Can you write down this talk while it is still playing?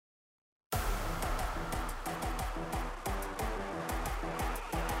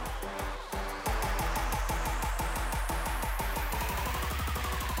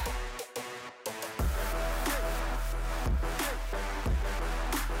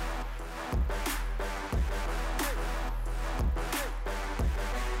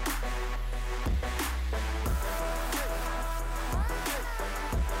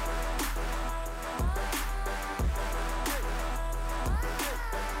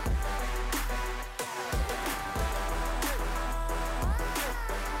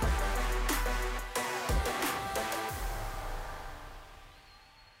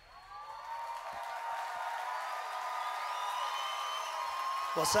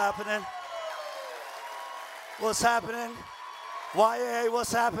What's happening? What's happening? YA,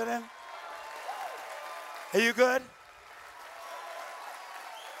 what's happening? Are you good?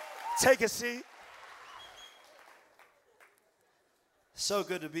 Take a seat. So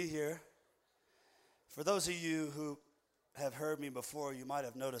good to be here. For those of you who have heard me before, you might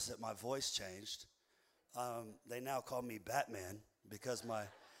have noticed that my voice changed. They now call me Batman because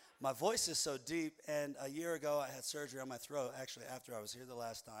my voice is so deep. And a year ago, I had surgery on my throat, actually, after I was here the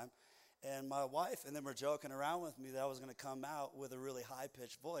last time. And my wife and them were joking around with me that I was going to come out with a really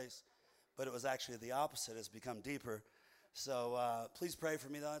high-pitched voice, but it was actually the opposite. It's become deeper. So please pray for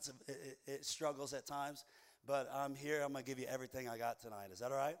me, though. It struggles at times. But I'm here. I'm going to give you everything I got tonight. Is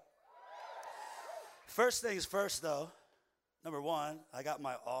that all right? First things first, though. Number one, I got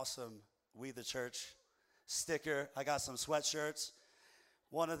my awesome We the Church sticker. I got some sweatshirts.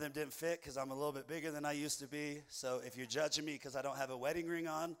 One of them didn't fit because I'm a little bit bigger than I used to be. So if you're judging me because I don't have a wedding ring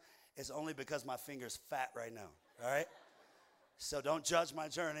on, it's only because my finger's fat right now, all right? So don't judge my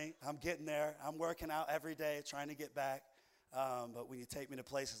journey. I'm getting there. I'm working out every day, trying to get back. But when you take me to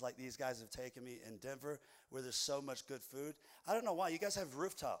places like these guys have taken me in Denver, where there's so much good food, I don't know why. You guys have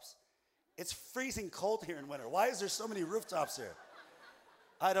rooftops. It's freezing cold here in winter. Why is there so many rooftops here?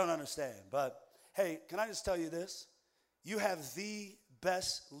 I don't understand. But, hey, can I just tell you this? You have the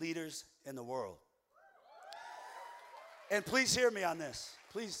best leaders in the world. And please hear me on this.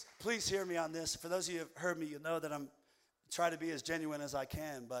 Please hear me on this. For those of you who have heard me, you know that I'm trying to be as genuine as I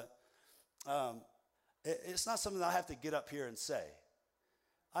can, but it's not something that I have to get up here and say.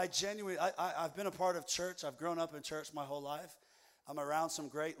 I've been a part of church. I've grown up in church my whole life. I'm around some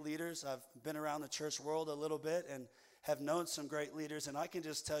great leaders. I've been around the church world a little bit and have known some great leaders, and I can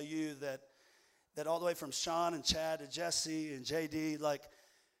just tell you that all the way from Sean and Chad to Jesse and JD, like,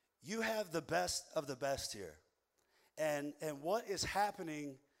 you have the best of the best here. And what is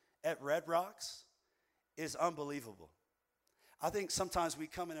happening at Red Rocks is unbelievable. I think sometimes we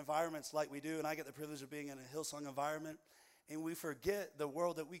come in environments like we do, and I get the privilege of being in a Hillsong environment, and we forget the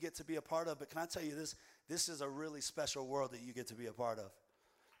world that we get to be a part of. But can I tell you this? This is a really special world that you get to be a part of.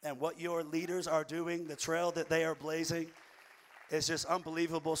 And what your leaders are doing, the trail that they are blazing, is just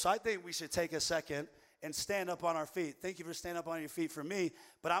unbelievable. So I think we should take a second and stand up on our feet. Thank you for standing up on your feet for me,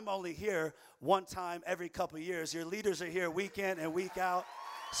 but I'm only here one time every couple of years. Your leaders are here week in and week out,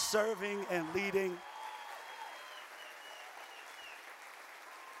 serving and leading.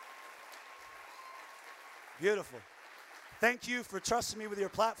 Beautiful. Thank you for trusting me with your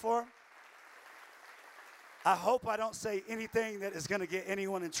platform. I hope I don't say anything that is going to get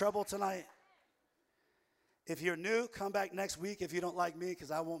anyone in trouble tonight. If you're new, come back next week if you don't like me, because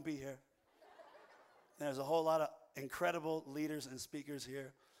I won't be here. There's a whole lot of incredible leaders and speakers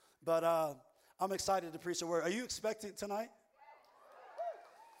here. But I'm excited to preach the word. Are you expecting tonight?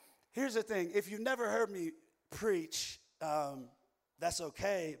 Here's the thing. If you've never heard me preach, that's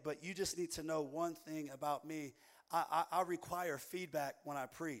okay. But you just need to know one thing about me. I require feedback when I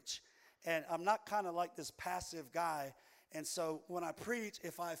preach. And I'm not kind of like this passive guy. And so when I preach,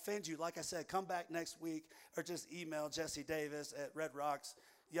 if I offend you, like I said, come back next week or just email Jessie Davis at Red Rocks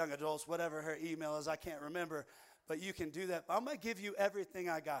Young Adults, whatever her email is, I can't remember, but you can do that. I'm going to give you everything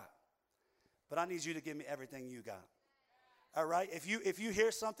I got, but I need you to give me everything you got. All right? If you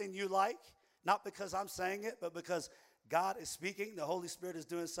hear something you like, not because I'm saying it, but because God is speaking, the Holy Spirit is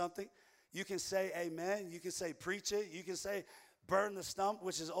doing something, you can say amen. You can say preach it. You can say burn the stump,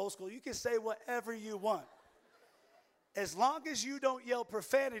 which is old school. You can say whatever you want. As long as you don't yell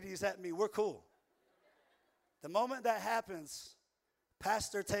profanities at me, we're cool. The moment that happens,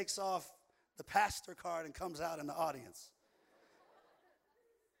 pastor takes off the pastor card and comes out in the audience.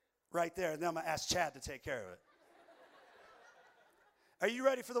 Right there. And then I'm going to ask Chad to take care of it. Are you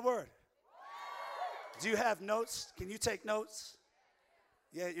ready for the word? Do you have notes? Can you take notes?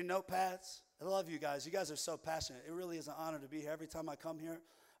 Yeah, your notepads. I love you guys. You guys are so passionate. It really is an honor to be here. Every time I come here,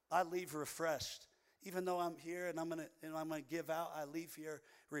 I leave refreshed. Even though I'm here and I'm gonna give out, I leave here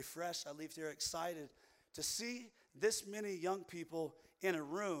refreshed. I leave here excited to see this many young people in a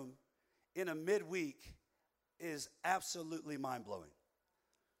room in a midweek is absolutely mind-blowing.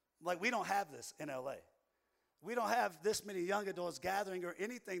 Like, we don't have this in LA. We don't have this many young adults gathering or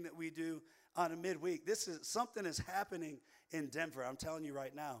anything that we do on a midweek. Something is happening in Denver, I'm telling you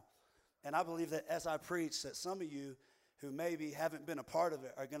right now. And I believe that as I preach, that some of you who maybe haven't been a part of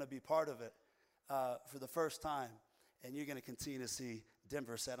it are going to be part of it for the first time. And you're going to continue to see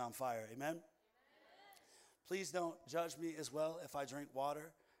Denver set on fire. Amen? Please don't judge me as well if I drink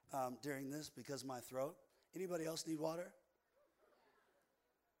water during this because of my throat. Anybody else need water?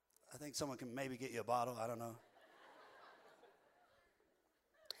 I think someone can maybe get you a bottle. I don't know.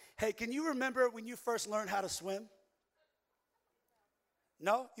 Hey, can you remember when you first learned how to swim?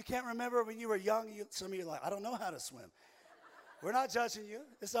 No? You can't remember when you were young? Some of you are like, I don't know how to swim. We're not judging you.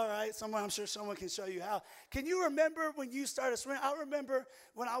 It's all right. I'm sure someone can show you how. Can you remember when you started swimming? I remember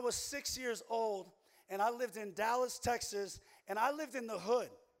when I was 6 years old, and I lived in Dallas, Texas, and I lived in the hood.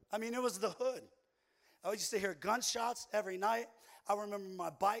 I mean, it was the hood. I used to hear gunshots every night. I remember my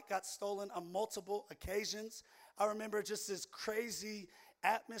bike got stolen on multiple occasions. I remember just this crazy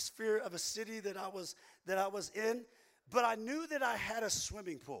atmosphere of a city that I was in. But I knew that I had a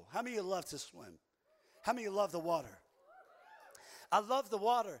swimming pool. How many of you love to swim? How many of you love the water? I love the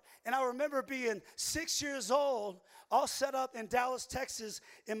water. And I remember being 6 years old, all set up in Dallas, Texas,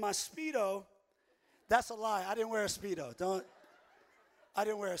 in my Speedo. That's a lie. I didn't wear a Speedo. I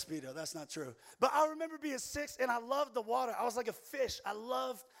didn't wear a Speedo. That's not true. But I remember being 6, and I loved the water. I was like a fish. I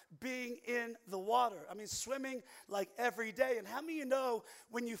loved being in the water. I mean, swimming like every day. And how many of you know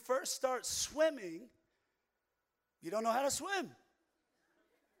when you first start swimming, you don't know how to swim?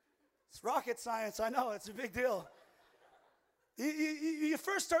 It's rocket science. I know. It's a big deal. You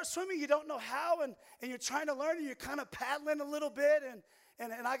first start swimming, you don't know how, and you're trying to learn, and you're kind of paddling a little bit,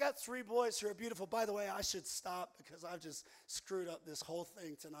 and I got 3 boys who are beautiful. By the way, I should stop because I've just screwed up this whole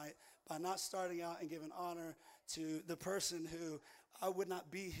thing tonight by not starting out and giving honor to the person who I would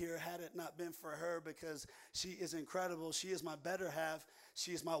not be here had it not been for her, because she is incredible. She is my better half.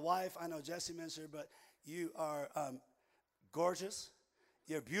 She is my wife. I know Jesse mentioned her, but you are gorgeous.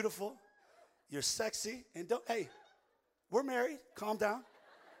 You're beautiful. You're sexy. And hey, we're married. Calm down.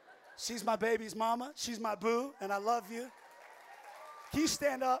 She's my baby's mama. She's my boo, and I love you. Can you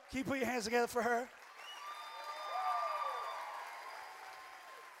stand up? Can you put your hands together for her?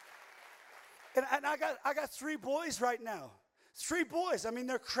 And I got 3 boys right now. 3 boys. I mean,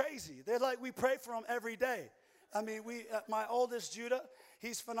 they're crazy. They're like, we pray for them every day. I mean, my oldest, Judah,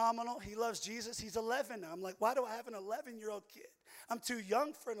 he's phenomenal. He loves Jesus. He's 11 now. I'm like, why do I have an 11-year-old kid? I'm too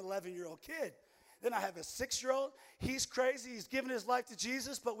young for an 11-year-old kid. Then I have a 6-year-old. He's crazy. He's given his life to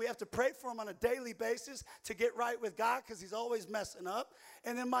Jesus, but we have to pray for him on a daily basis to get right with God because he's always messing up.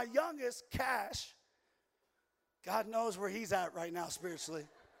 And then my youngest, Cash, God knows where he's at right now spiritually.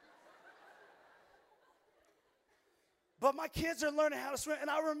 But my kids are learning how to swim. And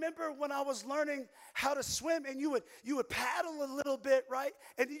I remember when I was learning how to swim, and you would paddle a little bit, right?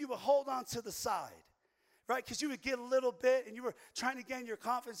 And then you would hold on to the side, right? Because you would get a little bit, and you were trying to gain your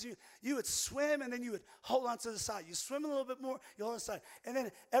confidence. You would swim, and then you would hold on to the side. You swim a little bit more, you hold on to the side. And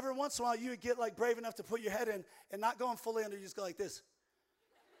then every once in a while, you would get like brave enough to put your head in and not going fully under. You just go like this.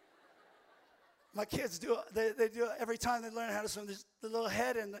 My kids do it. They do it every time they learn how to swim. There's the little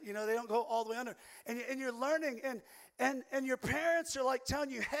head, and they don't go all the way under. And you're learning, and your parents are like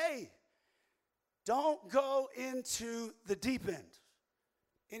telling you, hey, don't go into the deep end.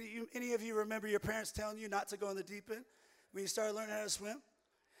 Any of you remember your parents telling you not to go in the deep end when you started learning how to swim?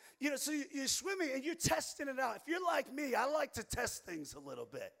 So you're swimming and you're testing it out. If you're like me, I like to test things a little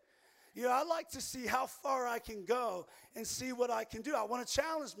bit. I like to see how far I can go and see what I can do. I want to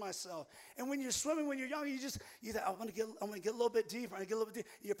challenge myself. And when you're swimming, when you're young, you think, I want to get a little bit deeper. I want to get a little bit deeper.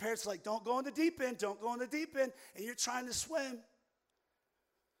 Your parents are like, don't go in the deep end. Don't go in the deep end. And you're trying to swim.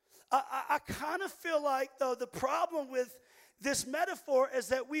 I kind of feel like, though, the problem with this metaphor is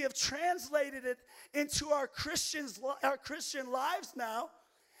that we have translated it into our Christian lives now.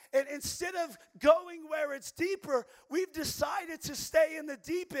 And instead of going where it's deeper, we've decided to stay in the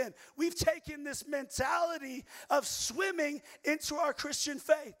deep end. We've taken this mentality of swimming into our Christian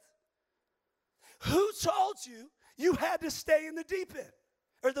faith. Who told you had to stay in the deep end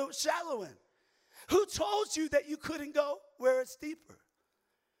or the shallow end? Who told you that you couldn't go where it's deeper?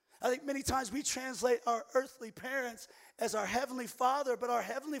 I think many times we translate our earthly parents as our Heavenly Father, but our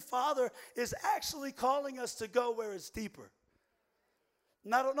Heavenly Father is actually calling us to go where it's deeper.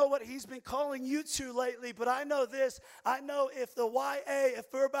 And I don't know what he's been calling you to lately, but I know this. I know if the YA, if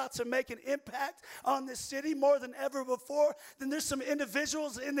we're about to make an impact on this city more than ever before, then there's some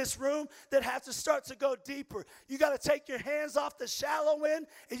individuals in this room that have to start to go deeper. You got to take your hands off the shallow end,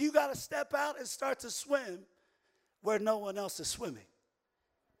 and you got to step out and start to swim where no one else is swimming.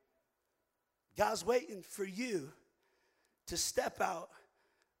 God's waiting for you to step out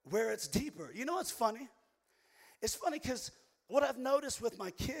where it's deeper. You know what's funny? It's funny because what I've noticed with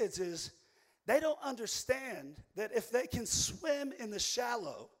my kids is they don't understand that if they can swim in the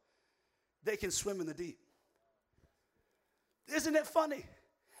shallow, they can swim in the deep. Isn't it funny?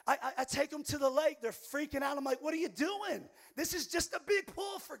 I take them to the lake. They're freaking out. I'm like, what are you doing? This is just a big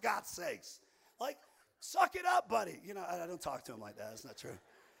pool, for God's sakes. Like, suck it up, buddy. I don't talk to them like that. That's not true.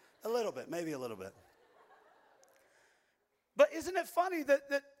 A little bit, maybe a little bit. But isn't it funny that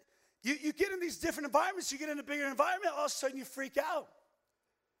You get in these different environments, you get in a bigger environment, all of a sudden you freak out.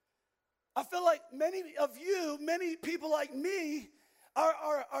 I feel like many of you, many people like me,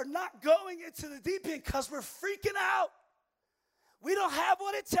 are not going into the deep end because we're freaking out. We don't have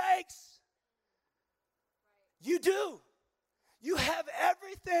what it takes. You do. You have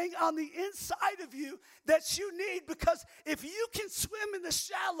everything on the inside of you that you need, because if you can swim in the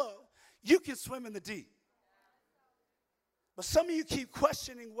shallow, you can swim in the deep. But some of you keep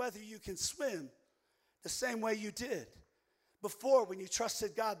questioning whether you can swim the same way you did before when you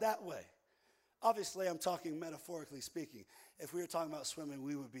trusted God that way. Obviously, I'm talking metaphorically speaking. If we were talking about swimming,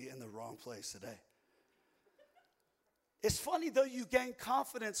 we would be in the wrong place today. It's funny, though, you gain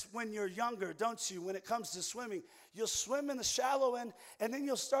confidence when you're younger, don't you, when it comes to swimming. You'll swim in the shallow end, and then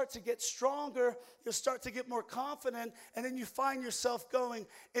you'll start to get stronger. You'll start to get more confident, and then you find yourself going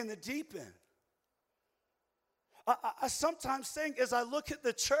in the deep end. I sometimes think, as I look at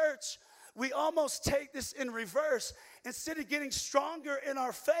the church, we almost take this in reverse. Instead of getting stronger in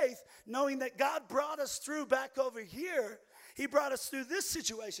our faith, knowing that God brought us through back over here, He brought us through this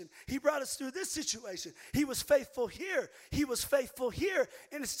situation. He brought us through this situation. He was faithful here. He was faithful here.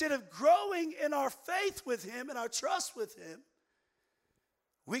 And instead of growing in our faith with Him and our trust with Him,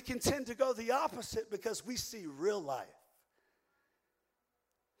 we can tend to go the opposite because we see real life.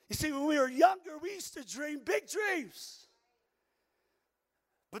 You see, when we were younger, we used to dream big dreams.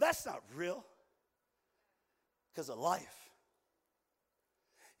 But that's not real because of life.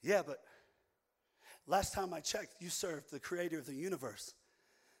 Yeah, but last time I checked, you served the creator of the universe,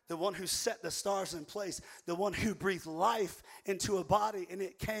 the one who set the stars in place, the one who breathed life into a body and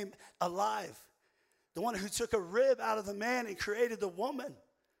it came alive, the one who took a rib out of the man and created the woman.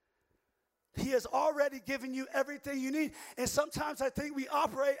 He has already given you everything you need. And sometimes I think we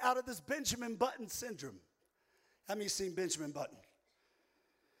operate out of this Benjamin Button syndrome. How many of you seen Benjamin Button?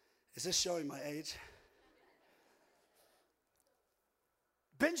 Is this showing my age?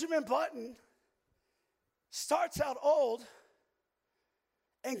 Benjamin Button starts out old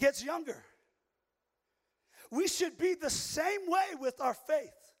and gets younger. We should be the same way with our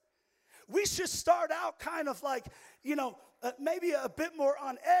faith. We should start out kind of like, maybe a bit more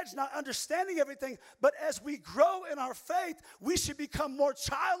on edge, not understanding everything. But as we grow in our faith, we should become more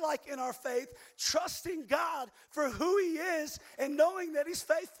childlike in our faith, trusting God for who He is and knowing that He's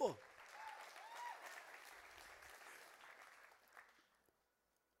faithful.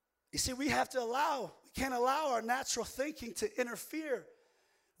 You see, we can't allow our natural thinking to interfere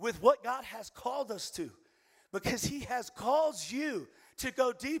with what God has called us to, because He has called you to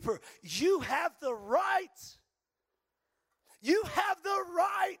go deeper. You have the right. You have the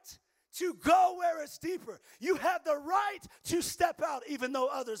right to go where it's deeper. You have the right to step out even though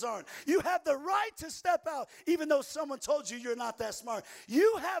others aren't. You have the right to step out even though someone told you you're not that smart.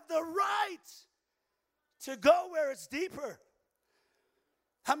 You have the right to go where it's deeper.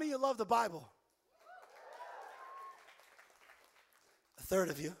 How many of you love the Bible? A third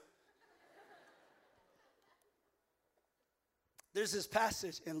of you. There's this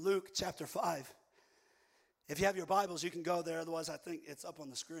passage in Luke chapter 5. If you have your Bibles, you can go there. Otherwise, I think it's up on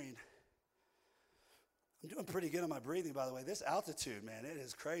the screen. I'm doing pretty good on my breathing, by the way. This altitude, man, it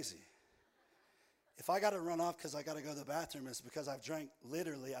is crazy. If I got to run off because I got to go to the bathroom, it's because I've drank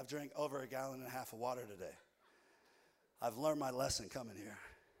over 1.5 gallons of water today. I've learned my lesson coming here.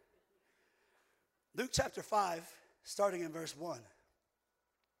 Luke chapter 5, starting in verse 1.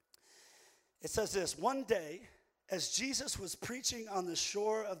 It says this: one day, as Jesus was preaching on the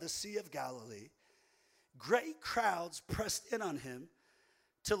shore of the Sea of Galilee, great crowds pressed in on Him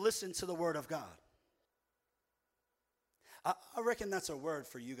to listen to the word of God. I reckon that's a word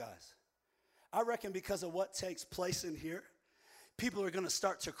for you guys. I reckon because of what takes place in here, people are going to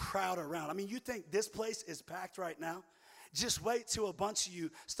start to crowd around. I mean, you think this place is packed right now? Just wait till a bunch of you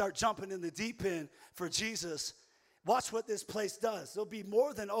start jumping in the deep end for Jesus. Watch what this place does. There'll be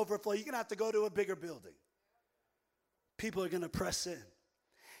more than overflow. You're going to have to go to a bigger building. People are going to press in.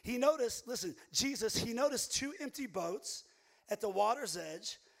 He noticed 2 empty boats at the water's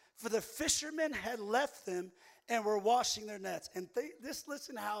edge, for the fishermen had left them and were washing their nets. And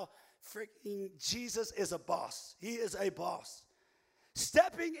listen how freaking Jesus is a boss. He is a boss.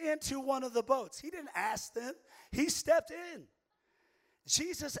 Stepping into one of the boats. He didn't ask them. He stepped in.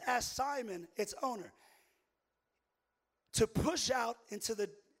 Jesus asked Simon, its owner, to push out into the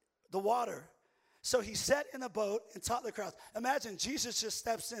water. So he sat in a boat and taught the crowds. Imagine Jesus just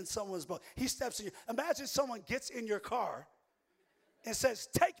steps in someone's boat. He steps in. Imagine someone gets in your car and says,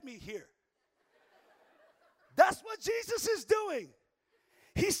 "Take me here." That's what Jesus is doing.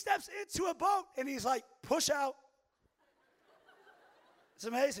 He steps into a boat and he's like, "Push out." It's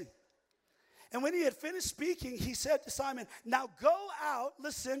amazing. And when he had finished speaking, he said to Simon, now go out,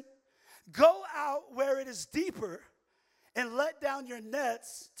 listen, go out where it is deeper and let down your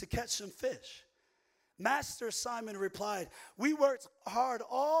nets to catch some fish. Master, Simon replied, we worked hard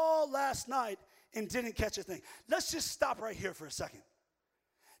all last night and didn't catch a thing. Let's just stop right here for a second.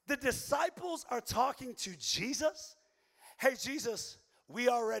 The disciples are talking to Jesus. Hey, Jesus, we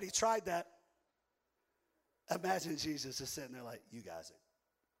already tried that. Imagine Jesus is sitting there like, you guys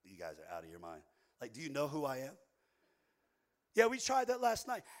are out of your mind. Like, do you know who I am? Yeah, we tried that last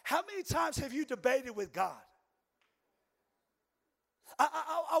night. How many times have you debated with God?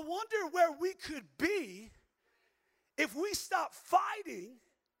 I wonder where we could be if we stop fighting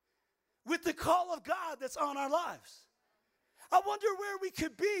with the call of God that's on our lives. I wonder where we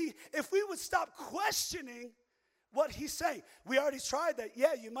could be if we would stop questioning what he's saying. We already tried that.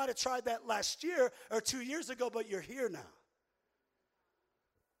 Yeah, you might have tried that last year or 2 years ago, but you're here now.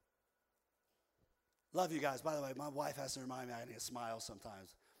 Love you guys. By the way, my wife has to remind me I need to smile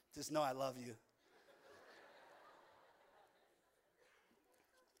sometimes. Just know I love you.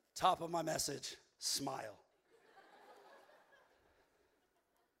 Top of my message, smile.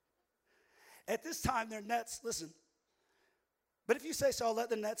 At this time, their nets, listen, but if you say so, I'll let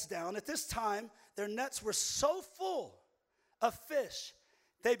the nets down. At this time, their nets were so full of fish,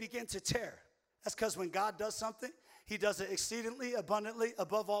 they began to tear. That's because when God does something, he does it exceedingly, abundantly,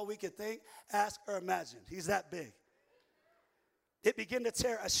 above all we could think, ask, or imagine. He's that big. It began to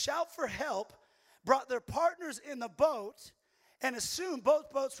tear. A shout for help brought their partners in the boat, and as soon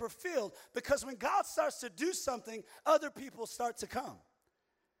both boats were filled, because when God starts to do something, other people start to come.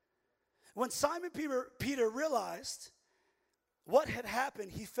 When Simon Peter realized what had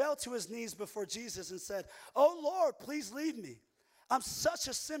happened, he fell to his knees before Jesus and said, "Oh Lord, please leave me. I'm such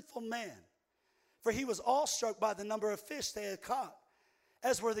a sinful man." For he was awestruck by the number of fish they had caught,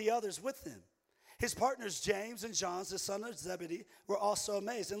 as were the others with them. His partners James and John, the son of Zebedee, were also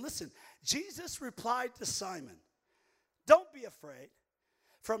amazed. And listen, Jesus replied to Simon, "Don't be afraid.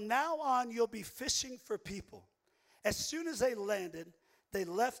 From now on, you'll be fishing for people." As soon as they landed, they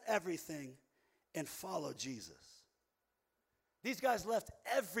left everything and followed Jesus. These guys left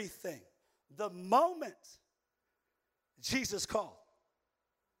everything the moment Jesus called.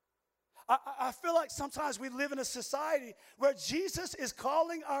 I feel like sometimes we live in a society where Jesus is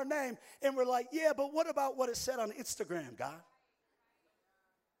calling our name and we're like, yeah, but what about what it said on Instagram, God?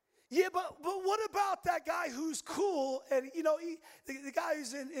 Yeah, but what about that guy who's cool and, you know, the guy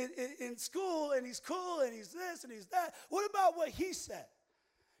who's in school and he's cool and he's this and he's that. What about what he said?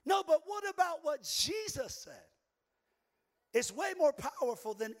 No, but what about what Jesus said? It's way more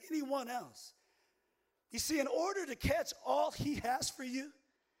powerful than anyone else. You see, in order to catch all he has for you,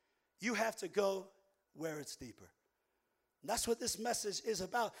 you have to go where it's deeper. And that's what this message is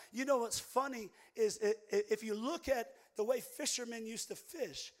about. You know what's funny is if you look at the way fishermen used to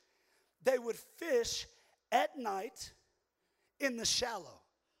fish, they would fish at night in the shallow.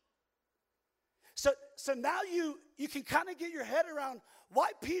 So now you can kind of get your head around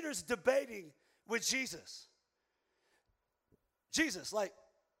why Peter's debating with Jesus. Jesus, like,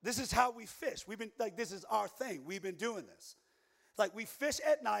 this is how we fish. We've been, like, this is our thing. We've been doing this. Like, we fish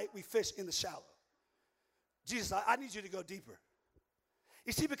at night, we fish in the shallow. Jesus, I need you to go deeper.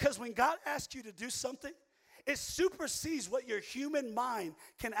 You see, because when God asks you to do something, it supersedes what your human mind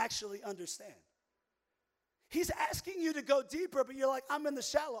can actually understand. He's asking you to go deeper, but you're like, I'm in the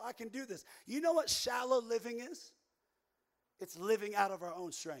shallow, I can do this. You know what shallow living is? It's living out of our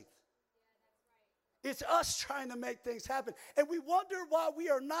own strength. It's us trying to make things happen. And we wonder why we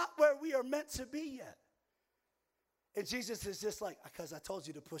are not where we are meant to be yet. And Jesus is just like, because I told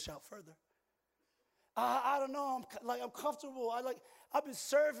you to push out further. I don't know. I'm comfortable. I've been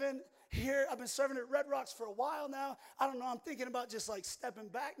serving here. I've been serving at Red Rocks for a while now. I don't know. I'm thinking about just like stepping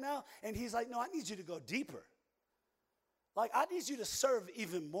back now. And he's like, no, I need you to go deeper. Like, I need you to serve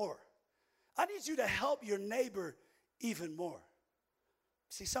even more. I need you to help your neighbor even more.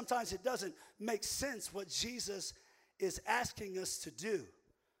 See, sometimes it doesn't make sense what Jesus is asking us to do.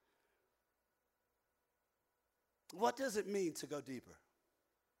 What does it mean to go deeper?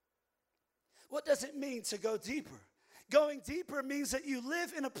 What does it mean to go deeper? Going deeper means that you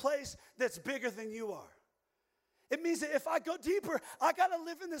live in a place that's bigger than you are. It means that if I go deeper, I got to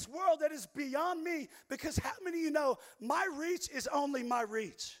live in this world that is beyond me, because how many of you know my reach is only my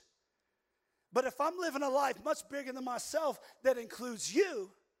reach? But if I'm living a life much bigger than myself that includes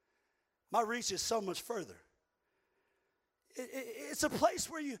you, my reach is so much further. It's a place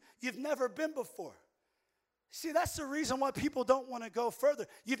where you've never been before. See, that's the reason why people don't want to go further.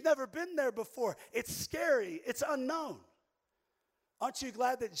 You've never been there before. It's scary. It's unknown. Aren't you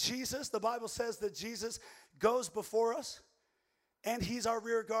glad that Jesus, the Bible says that Jesus goes before us and he's our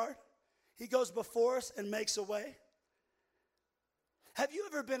rear guard? He goes before us and makes a way. Have you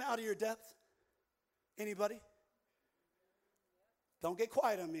ever been out of your depth? Anybody? Don't get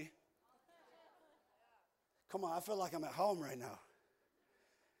quiet on me. Come on, I feel like I'm at home right now.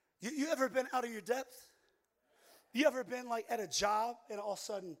 You ever been out of your depth? You ever been like at a job and all of a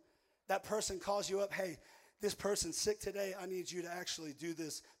sudden that person calls you up, hey, this person's sick today. I need you to actually do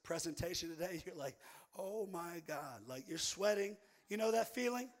this presentation today. You're like, oh my God, like you're sweating. You know that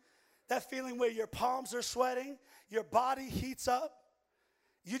feeling? That feeling where your palms are sweating, your body heats up.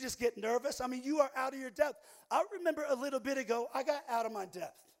 You just get nervous. I mean, you are out of your depth. I remember a little bit ago, I got out of my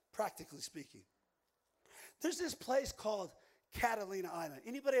depth, practically speaking. There's this place called Catalina Island.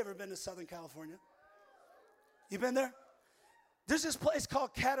 Anybody ever been to Southern California? You been there? There's this place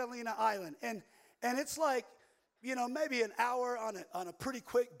called Catalina Island, and it's like, you know, maybe an hour on a pretty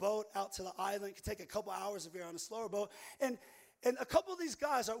quick boat out to the island. It could take a couple hours if you're on a slower boat. And a couple of these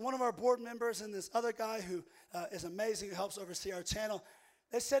guys, one of our board members and this other guy who is amazing, who helps oversee our channel,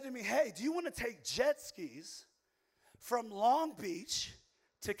 they said to me, hey, do you want to take jet skis from Long Beach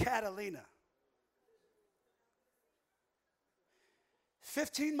to Catalina?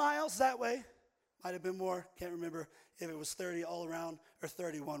 15 miles that way. Might have been more. Can't remember if it was 30 all around or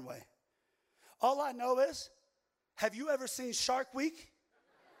 30 one way. All I know is, have you ever seen Shark Week?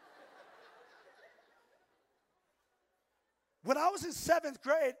 When I was in 7th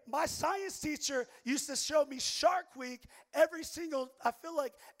grade, my science teacher used to show me Shark Week every single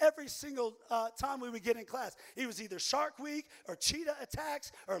time we would get in class. It was either Shark Week or cheetah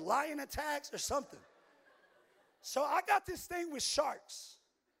attacks or lion attacks or something. So I got this thing with sharks.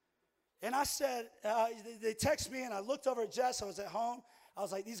 And I said, they text me and I looked over at Jess. I was at home. I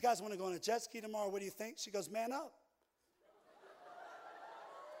was like, these guys want to go on a jet ski tomorrow. What do you think? She goes, man up.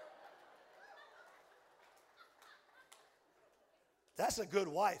 That's a good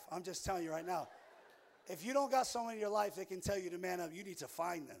wife. I'm just telling you right now. If you don't got someone in your life that can tell you to man up, you need to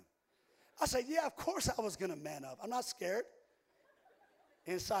find them. I said, yeah, of course I was going to man up. I'm not scared.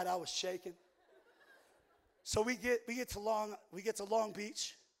 Inside, I was shaking. So we get to Long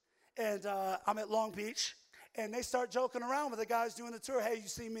Beach, and I'm at Long Beach, and they start joking around with the guys doing the tour. Hey, you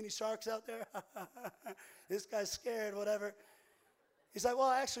see many sharks out there? This guy's scared, whatever. He's like,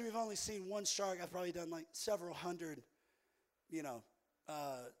 well, actually, we've only seen one shark. I've probably done like several hundred,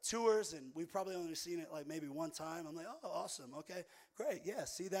 tours, and we've probably only seen it like maybe one time. I'm like, oh, awesome, okay, great, yeah,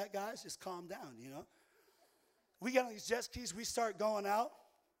 see that, guys? Just calm down, We get on these jet skis, we start going out.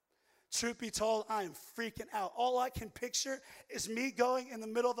 Truth be told, I am freaking out. All I can picture is me going in the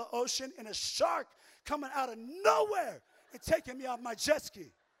middle of the ocean and a shark coming out of nowhere and taking me off my jet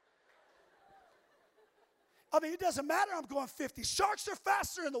ski. I mean, it doesn't matter, I'm going 50. Sharks are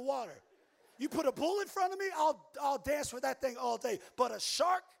faster in the water. You put a bull in front of me, I'll dance with that thing all day. But a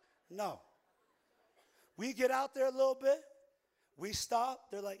shark, no. We get out there a little bit. We stop.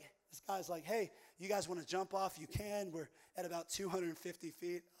 They're like, this guy's like, hey, you guys want to jump off? You can. We're at about 250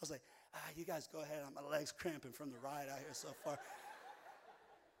 feet. I was like, you guys go ahead. My leg's cramping from the ride out here so far.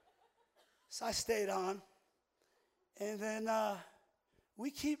 So I stayed on. And then we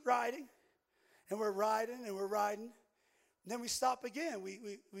keep riding. And we're riding and we're riding. And then we stop again. We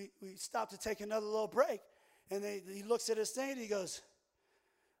stop to take another little break. And he looks at his thing and he goes,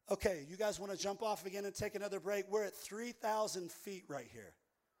 okay, you guys want to jump off again and take another break? We're at 3,000 feet right here.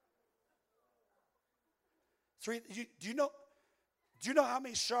 Do you know how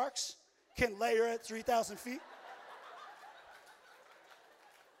many sharks can layer at 3,000 feet?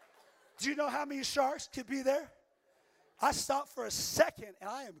 Do you know how many sharks could be there? I stopped for a second and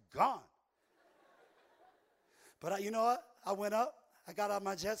I am gone. But you know what? I went up. I got on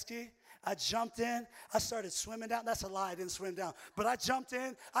my jet ski. I jumped in. I started swimming down. That's a lie. I didn't swim down. But I jumped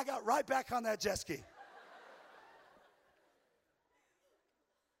in. I got right back on that jet ski.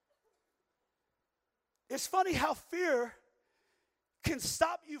 It's funny how fear can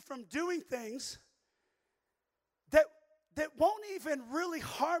stop you from doing things that won't even really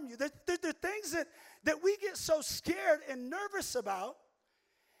harm you. There are things that we get so scared and nervous about,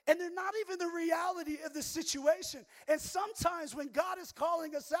 and they're not even the reality of the situation. And sometimes when God is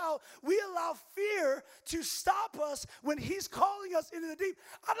calling us out, we allow fear to stop us when he's calling us into the deep.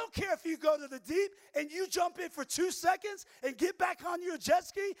 I don't care if you go to the deep and you jump in for 2 seconds and get back on your jet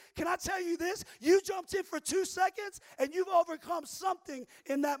ski. Can I tell you this? You jumped in for 2 seconds and you've overcome something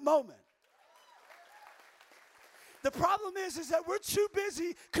in that moment. The problem is that we're too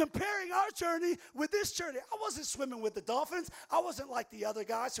busy comparing our journey with this journey. I wasn't swimming with the dolphins. I wasn't like the other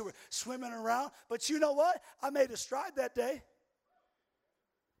guys who were swimming around. But you know what? I made a stride that day.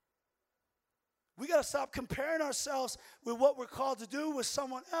 We got to stop comparing ourselves with what we're called to do with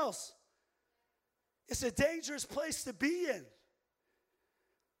someone else. It's a dangerous place to be in.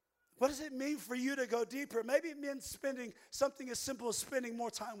 What does it mean for you to go deeper? Maybe it means spending something as simple as spending more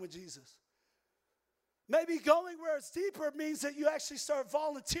time with Jesus. Maybe going where it's deeper means that you actually start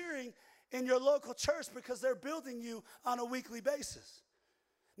volunteering in your local church because they're building you on a weekly basis.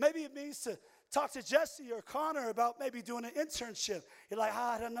 Maybe it means to talk to Jesse or Connor about maybe doing an internship. You're like,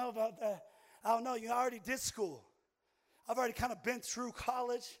 I don't know about that. I don't know. You already did school. I've already kind of been through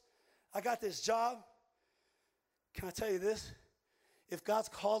college. I got this job. Can I tell you this? If God's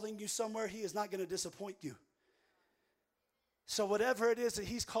calling you somewhere, he is not going to disappoint you. So whatever it is that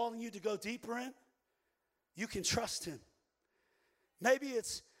he's calling you to go deeper in, you can trust him. Maybe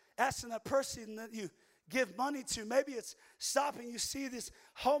it's asking that person that you give money to. Maybe it's stopping. You see this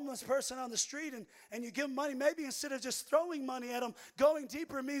homeless person on the street and you give them money. Maybe instead of just throwing money at them, going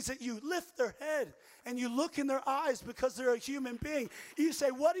deeper means that you lift their head and you look in their eyes because they're a human being. You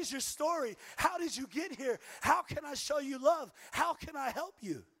say, what is your story? How did you get here? How can I show you love? How can I help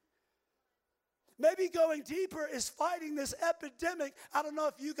you? Maybe going deeper is fighting this epidemic. I don't know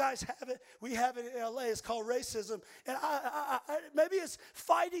if you guys have it. We have it in LA. It's called racism. And maybe it's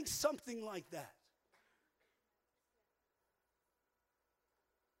fighting something like that.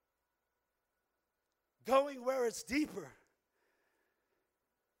 Going where it's deeper.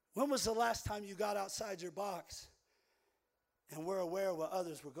 When was the last time you got outside your box and were aware of what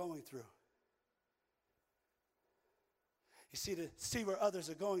others were going through? You see, to see where others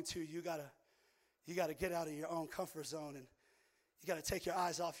are going to, you gotta get out of your own comfort zone, and you gotta take your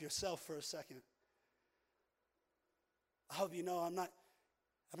eyes off yourself for a second. I hope you know I'm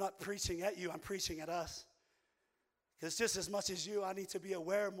not preaching at you, I'm preaching at us. Because just as much as you, I need to be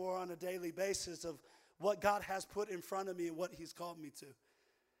aware more on a daily basis of what God has put in front of me and what he's called me to.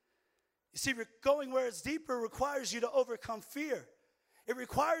 You see, going where it's deeper requires you to overcome fear. It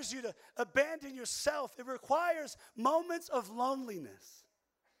requires you to abandon yourself. It requires moments of loneliness.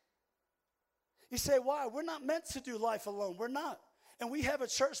 You say, why? We're not meant to do life alone. We're not. And we have a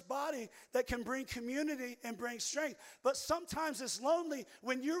church body that can bring community and bring strength. But sometimes it's lonely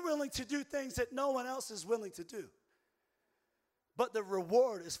when you're willing to do things that no one else is willing to do. But the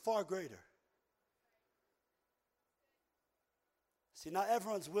reward is far greater. See, not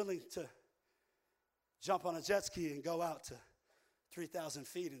everyone's willing to jump on a jet ski and go out to 3,000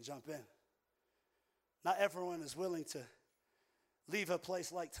 feet and jump in. Not everyone is willing to leave a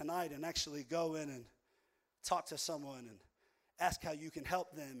place like tonight and actually go in and talk to someone and ask how you can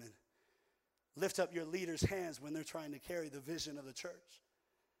help them and lift up your leader's hands when they're trying to carry the vision of the church.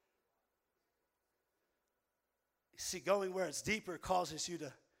 You see, going where it's deeper causes you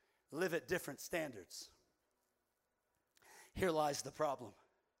to live at different standards. Here lies the problem.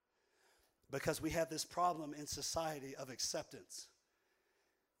 Because we have this problem in society of acceptance.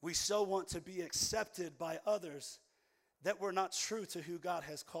 We so want to be accepted by others that we're not true to who God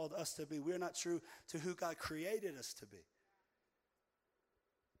has called us to be. We're not true to who God created us to be.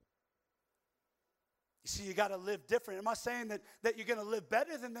 You see, you got to live different. Am I saying that you're going to live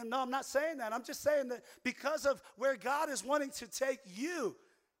better than them? No, I'm not saying that. I'm just saying that because of where God is wanting to take you,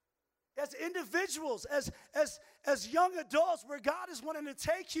 as individuals, as young adults, where God is wanting to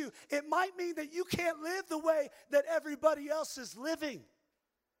take you, it might mean that you can't live the way that everybody else is living.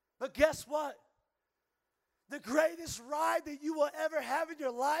 But guess what? The greatest ride that you will ever have in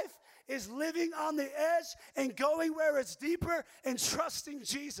your life is living on the edge and going where it's deeper and trusting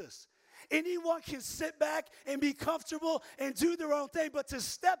Jesus. Anyone can sit back and be comfortable and do their own thing, but to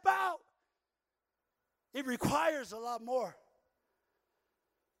step out, it requires a lot more.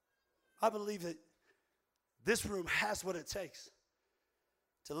 I believe that this room has what it takes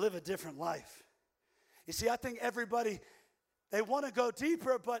to live a different life. You see, I think everybody, they want to go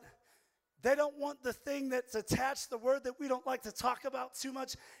deeper, but they don't want the thing that's attached, the word that we don't like to talk about too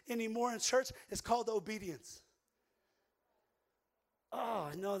much anymore in church. It's called obedience. Oh,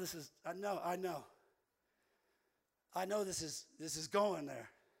 I know this is going there.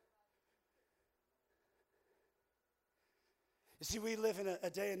 You see, we live in a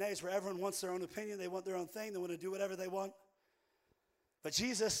day and age where everyone wants their own opinion. They want their own thing. They want to do whatever they want. But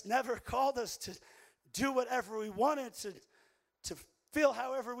Jesus never called us to do whatever we wanted, to feel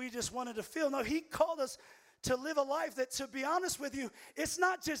however we just wanted to feel. No, he called us to live a life that, to be honest with you, it's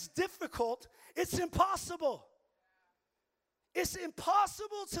not just difficult, it's impossible. It's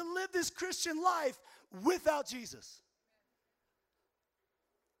impossible to live this Christian life without Jesus.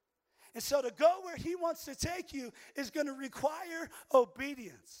 And so to go where he wants to take you is going to require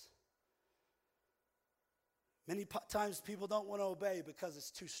obedience. Many times people don't want to obey because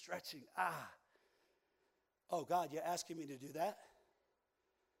it's too stretching. Oh, God, you're asking me to do that?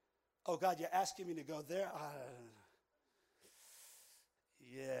 Oh, God, you're asking me to go there?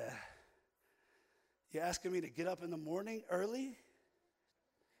 Yeah. You're asking me to get up in the morning early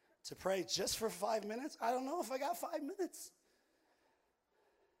to pray just for 5 minutes? I don't know if I got 5 minutes.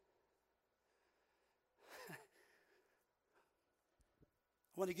 I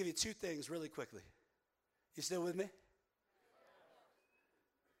want to give you two things really quickly. You still with me?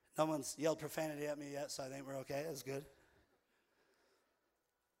 No one's yelled profanity at me yet, so I think we're okay. That's good.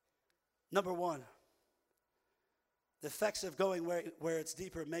 Number one, the effects of going where it's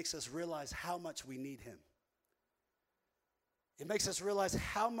deeper makes us realize how much we need him. It makes us realize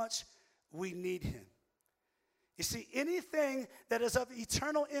how much we need him. You see, anything that is of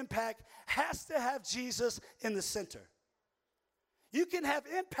eternal impact has to have Jesus in the center. You can have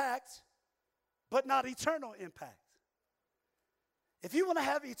impact, but not eternal impact. If you want to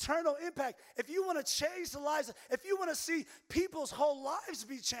have eternal impact, if you want to change the lives, if you want to see people's whole lives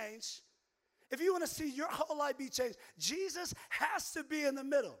be changed, if you want to see your whole life be changed, Jesus has to be in the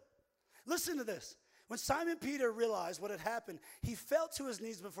middle. Listen to this. When Simon Peter realized what had happened, he fell to his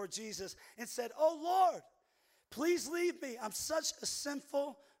knees before Jesus and said, "Oh Lord, please leave me. I'm such a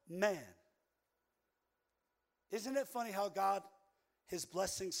sinful man." Isn't it funny how God, his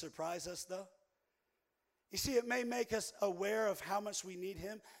blessings surprise us though? You see, it may make us aware of how much we need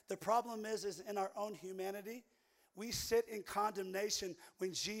him. The problem is in our own humanity, we sit in condemnation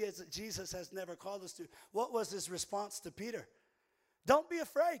when Jesus has never called us to. What was his response to Peter? Don't be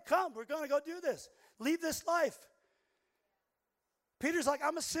afraid. Come, we're going to go do this. Leave this life. Peter's like,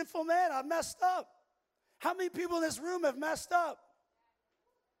 I'm a sinful man. I messed up. How many people in this room have messed up?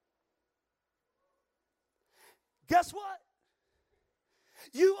 Guess what?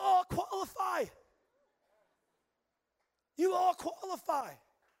 You all qualify. You all qualify.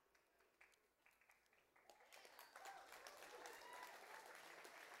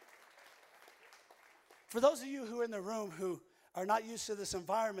 For those of you who are in the room who are not used to this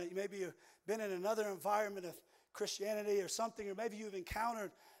environment, maybe you've been in another environment of Christianity or something, or maybe you've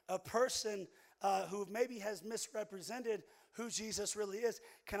encountered a person who maybe has misrepresented who Jesus really is.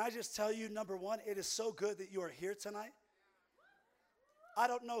 Can I just tell you, number one, it is so good that you are here tonight. I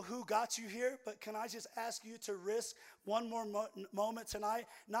don't know who got you here, but can I just ask you to risk one more moment tonight,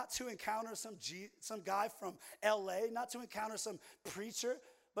 not to encounter some guy from LA, not to encounter some preacher,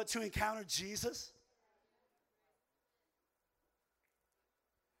 but to encounter Jesus?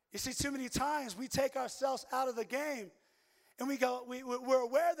 You see, too many times we take ourselves out of the game and we're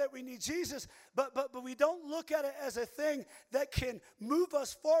aware that we need Jesus, but we don't look at it as a thing that can move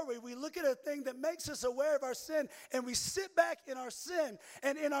us forward. We look at a thing that makes us aware of our sin, and we sit back in our sin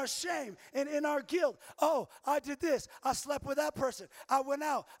and in our shame and in our guilt. Oh, I did this. I slept with that person. I went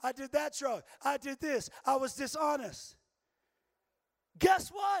out. I did that drug. I did this. I was dishonest. Guess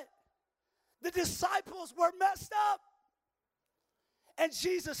what? The disciples were messed up, and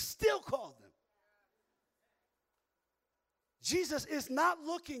Jesus still called them. Jesus is not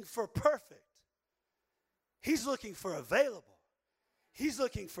looking for perfect. He's looking for available. He's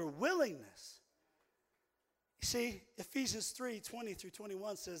looking for willingness. You see, Ephesians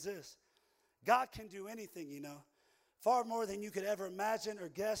 3:20-21 says this: God can do anything, you know, far more than you could ever imagine or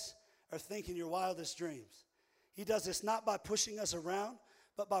guess or think in your wildest dreams. He does this not by pushing us around,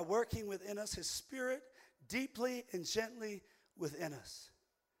 but by working within us his Spirit deeply and gently within us.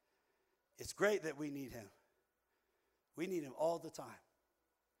 It's great that we need him. We need him all the time.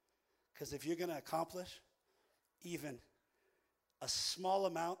 Because if you're going to accomplish even a small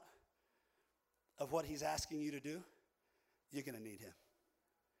amount of what he's asking you to do, you're going to need him.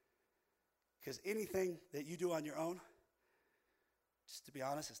 Because anything that you do on your own, just to be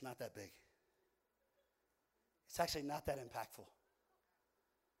honest, it's not that big. It's actually not that impactful.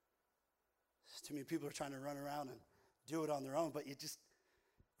 Too many people are trying to run around and do it on their own, but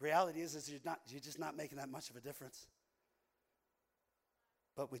reality is you're just not making that much of a difference.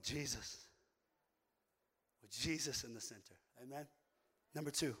 But with Jesus in the center. Amen? Number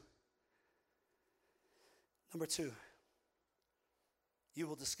two, you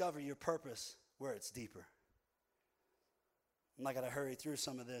will discover your purpose where it's deeper. I'm not going to hurry through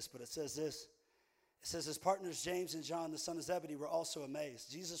some of this, but it says this. It says, his partners James and John, the son of Zebedee, were also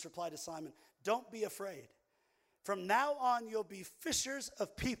amazed. Jesus replied to Simon, don't be afraid. From now on, you'll be fishers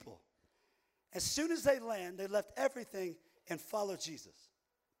of people. As soon as they land, they left everything and followed Jesus.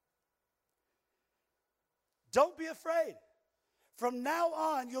 Don't be afraid. From now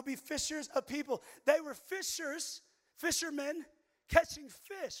on, you'll be fishers of people. They were fishermen catching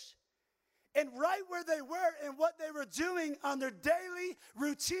fish. And right where they were and what they were doing on their daily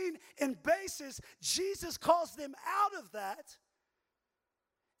routine and basis, Jesus calls them out of that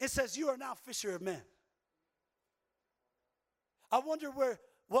and says, you are now fisher of men. I wonder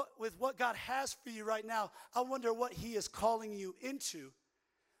with what God has for you right now, I wonder what he is calling you into,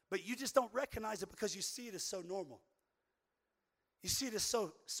 but you just don't recognize it because you see it as so normal. You see it as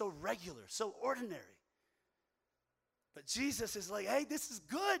so regular, so ordinary. But Jesus is like, hey, this is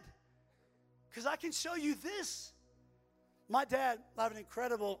good because I can show you this. My dad, I have an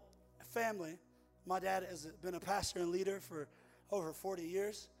incredible family. My dad has been a pastor and leader for over 40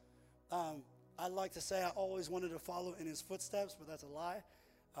 years. I'd like to say I always wanted to follow in his footsteps, but that's a lie.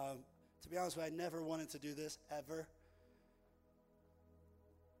 To be honest with you, I never wanted to do this, ever.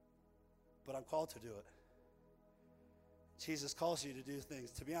 But I'm called to do it. Jesus calls you to do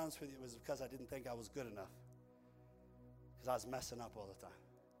things. To be honest with you, it was because I didn't think I was good enough. Because I was messing up all the time.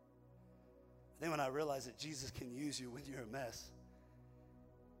 Then when I realized that Jesus can use you when you're a mess,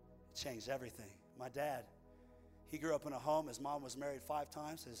 it changed everything. My dad, he grew up in a home. His mom was married 5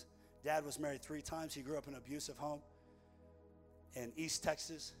 times. His dad was married 3 times. He grew up in an abusive home in East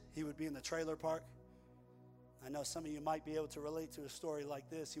Texas. He would be in the trailer park. I know some of you might be able to relate to a story like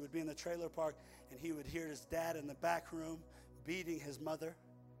this. He would be in the trailer park, and he would hear his dad in the back room beating his mother.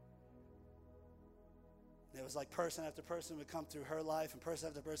 It was like person after person would come through her life, and person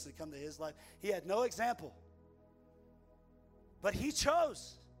after person would come to his life. He had no example. But he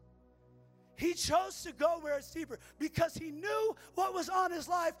chose. He chose to go where it's deeper because he knew what was on his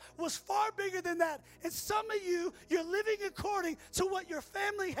life was far bigger than that. And some of you, you're living according to what your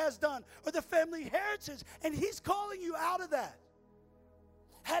family has done or the family heritage, and he's calling you out of that.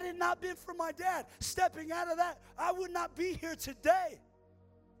 Had it not been for my dad stepping out of that, I would not be here today.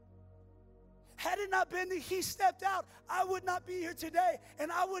 Had it not been that he stepped out, I would not be here today,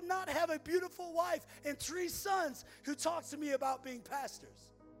 and I would not have a beautiful wife and 3 sons who talk to me about being pastors.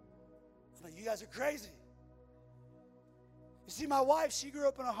 I'm like, you guys are crazy. You see, my wife, she grew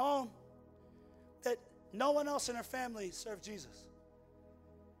up in a home that no one else in her family served Jesus.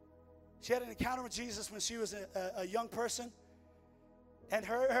 She had an encounter with Jesus when she was a young person, and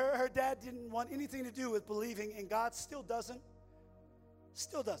her dad didn't want anything to do with believing in God, still doesn't.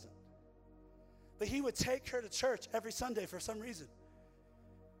 But he would take her to church every Sunday for some reason.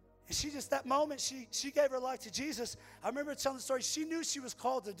 And she just, that moment, she gave her life to Jesus. I remember telling the story. She knew she was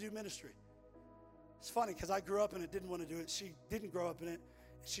called to do ministry. It's funny because I grew up in it, didn't want to do it. She didn't grow up in it,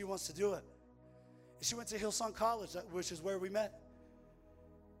 and she wants to do it. And she went to Hillsong College, which is where we met.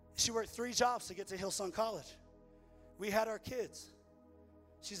 She worked 3 jobs to get to Hillsong College. We had our kids.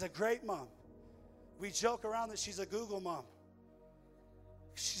 She's a great mom. We joke around that she's a Google mom.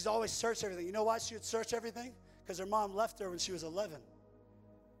 She's always searched everything. You know why she would search everything? Because her mom left her when she was 11.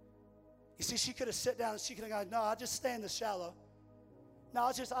 You see, she could have sat down and she could have gone, no, I'll just stay in the shallow. No,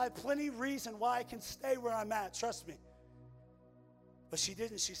 I have plenty of reason why I can stay where I'm at, trust me. But she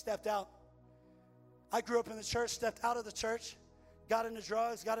didn't, she stepped out. I grew up in the church, stepped out of the church, got into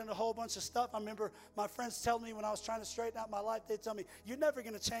drugs, got into a whole bunch of stuff. I remember my friends telling me when I was trying to straighten out my life, they'd tell me, you're never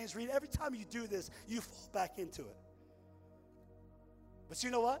going to change, Reed. Every time you do this, you fall back into it. But you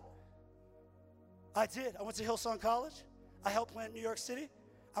know what? I did. I went to Hillsong College. I helped plant New York City.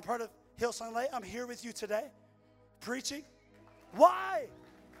 I'm part of Hillsong Lake. I'm here with you today, preaching. Why?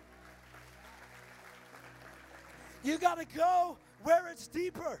 You got to go where it's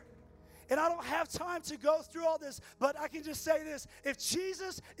deeper. And I don't have time to go through all this, but I can just say this. If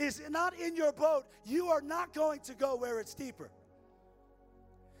Jesus is not in your boat, you are not going to go where it's deeper.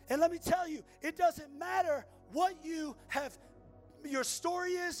 And let me tell you, it doesn't matter what you have, your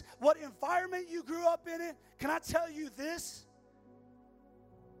story is, what environment you grew up in it. Can I tell you this?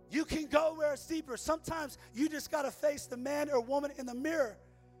 You can go where it's deeper. Sometimes you just got to face the man or woman in the mirror.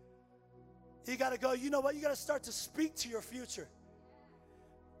 You got to go, you know what? You got to start to speak to your future.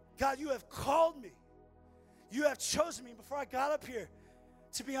 God, you have called me. You have chosen me. Before I got up here,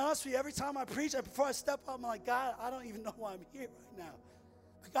 to be honest with you, every time I preach, before I step up, I'm like, God, I don't even know why I'm here right now.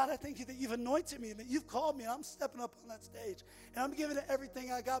 But God, I thank you that you've anointed me and that you've called me, and I'm stepping up on that stage. And I'm giving it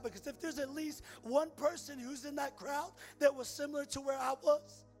everything I got, because if there's at least one person who's in that crowd that was similar to where I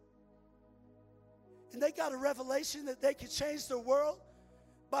was, and they got a revelation that they could change the world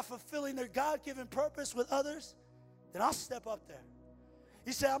by fulfilling their God-given purpose with others, then I'll step up there.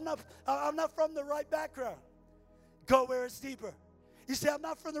 You say, I'm not from the right background. Go where it's deeper. You say, I'm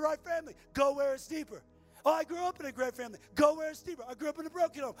not from the right family. Go where it's deeper. Oh, I grew up in a great family. Go where it's deeper. I grew up in a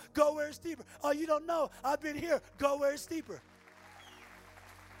broken home. Go where it's deeper. Oh, you don't know. I've been here. Go where it's deeper.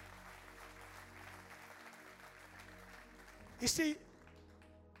 You see,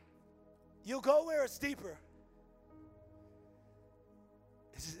 You'll go where it's deeper.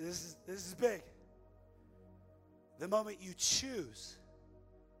 This is big. The moment you choose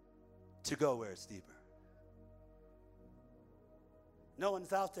to go where it's deeper. No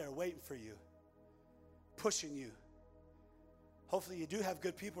one's out there waiting for you, pushing you. Hopefully you do have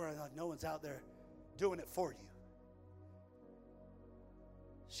good people around. No one's out there doing it for you.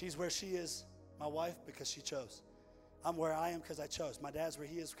 She's where she is, my wife, because she chose. I'm where I am because I chose. My dad's where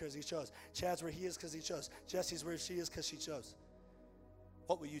he is because he chose. Chad's where he is because he chose. Jesse's where she is because she chose.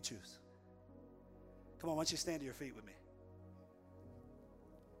 What will you choose? Come on, why don't you stand to your feet with me?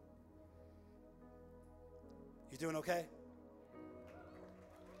 You doing okay?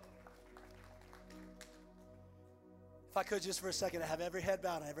 If I could just for a second, have every head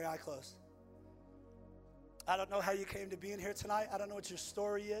bowed and every eye closed. I don't know how you came to being here tonight. I don't know what your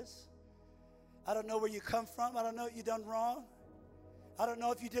story is. I don't know where you come from. I don't know what you done wrong. I don't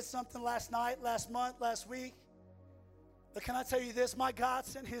know if you did something last night, last month, last week. But can I tell you this? My God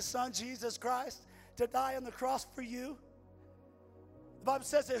sent his son, Jesus Christ, to die on the cross for you. The Bible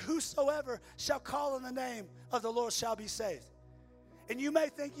says that whosoever shall call on the name of the Lord shall be saved. And you may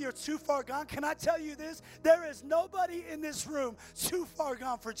think you're too far gone. Can I tell you this? There is nobody in this room too far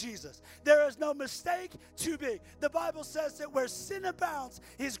gone for Jesus. There is no mistake too big. The Bible says that where sin abounds,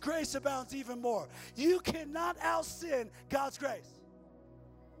 his grace abounds even more. You cannot out-sin God's grace.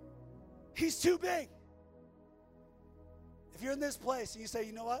 He's too big. If you're in this place and you say,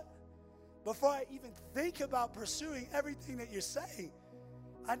 you know what? Before I even think about pursuing everything that you're saying,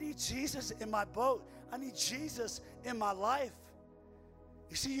 I need Jesus in my boat. I need Jesus in my life.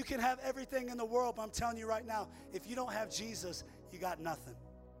 You see, you can have everything in the world, but I'm telling you right now, if you don't have Jesus, you got nothing.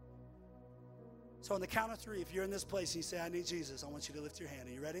 So on the count of three, if you're in this place and you say, I need Jesus, I want you to lift your hand.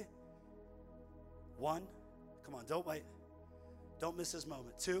 Are you ready? 1, come on, don't wait. Don't miss this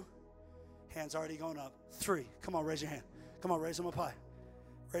moment. 2, hands already going up. 3, come on, raise your hand. Come on, raise them up high.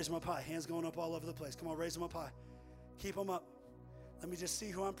 Raise them up high. Hands going up all over the place. Come on, raise them up high. Keep them up. Let me just see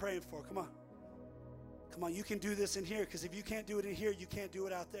who I'm praying for. Come on. Come on, you can do this in here, because if you can't do it in here, you can't do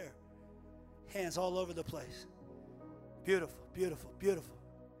it out there. Hands all over the place. Beautiful, beautiful, beautiful.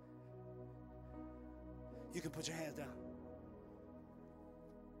 You can put your hands down.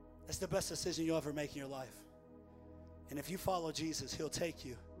 That's the best decision you'll ever make in your life. And if you follow Jesus, he'll take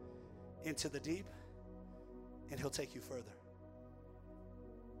you into the deep, and he'll take you further.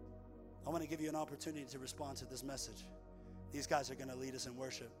 I want to give you an opportunity to respond to this message. These guys are going to lead us in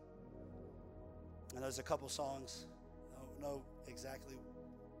worship. And there's a couple songs. I don't know exactly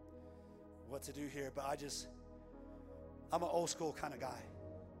what to do here, but I'm an old school kind of guy.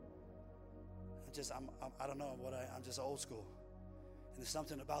 I don't know I'm just old school. And there's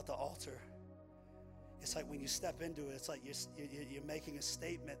something about the altar. It's like when you step into it, it's like you're making a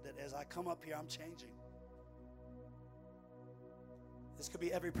statement that as I come up here, I'm changing. This could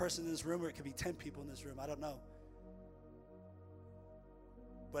be every person in this room, or it could be 10 people in this room. I don't know.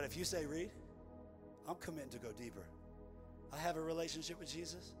 But if you say, Reed, I'm committing to go deeper. I have a relationship with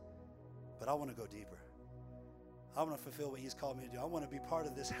Jesus, but I want to go deeper. I want to fulfill what he's called me to do. I want to be part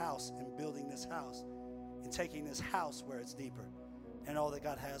of this house and building this house and taking this house where it's deeper and all that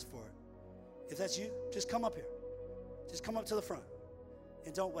God has for it. If that's you, just come up here. Just come up to the front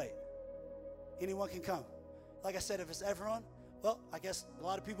and don't wait. Anyone can come. Like I said, if it's everyone, well, I guess a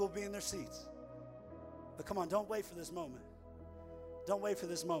lot of people will be in their seats. But come on, don't wait for this moment. Don't wait for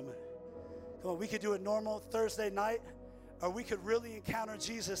this moment. Come on, we could do it normal Thursday night, or we could really encounter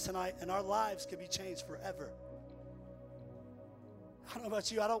Jesus tonight, and our lives could be changed forever. I don't know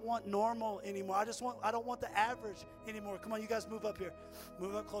about you. I don't want normal anymore. I don't want the average anymore. Come on, you guys move up here.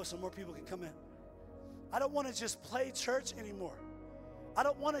 Move up close so more people can come in. I don't want to just play church anymore. I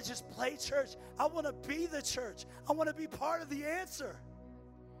don't want to just play church. I want to be the church. I want to be part of the answer.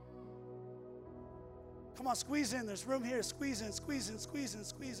 Come on, squeeze in. There's room here. Squeeze in, squeeze in, squeeze in,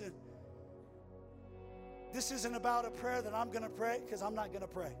 squeeze in. This isn't about a prayer that I'm going to pray, because I'm not going to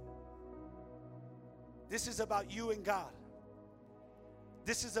pray. This is about you and God.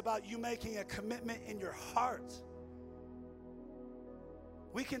 This is about you making a commitment in your heart.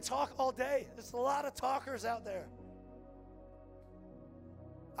 We can talk all day. There's a lot of talkers out there.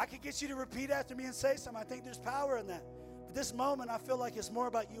 I could get you to repeat after me and say something. I think there's power in that. But this moment, I feel like it's more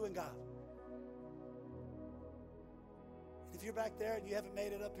about you and God. And if you're back there and you haven't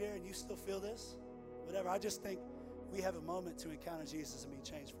made it up here and you still feel this, whatever, I just think we have a moment to encounter Jesus and be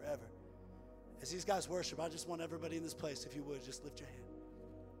changed forever. As these guys worship, I just want everybody in this place, if you would, just lift your hand.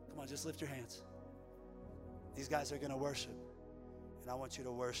 Come on, just lift your hands. These guys are going to worship, and I want you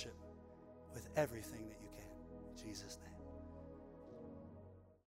to worship with everything that you can. In Jesus' name.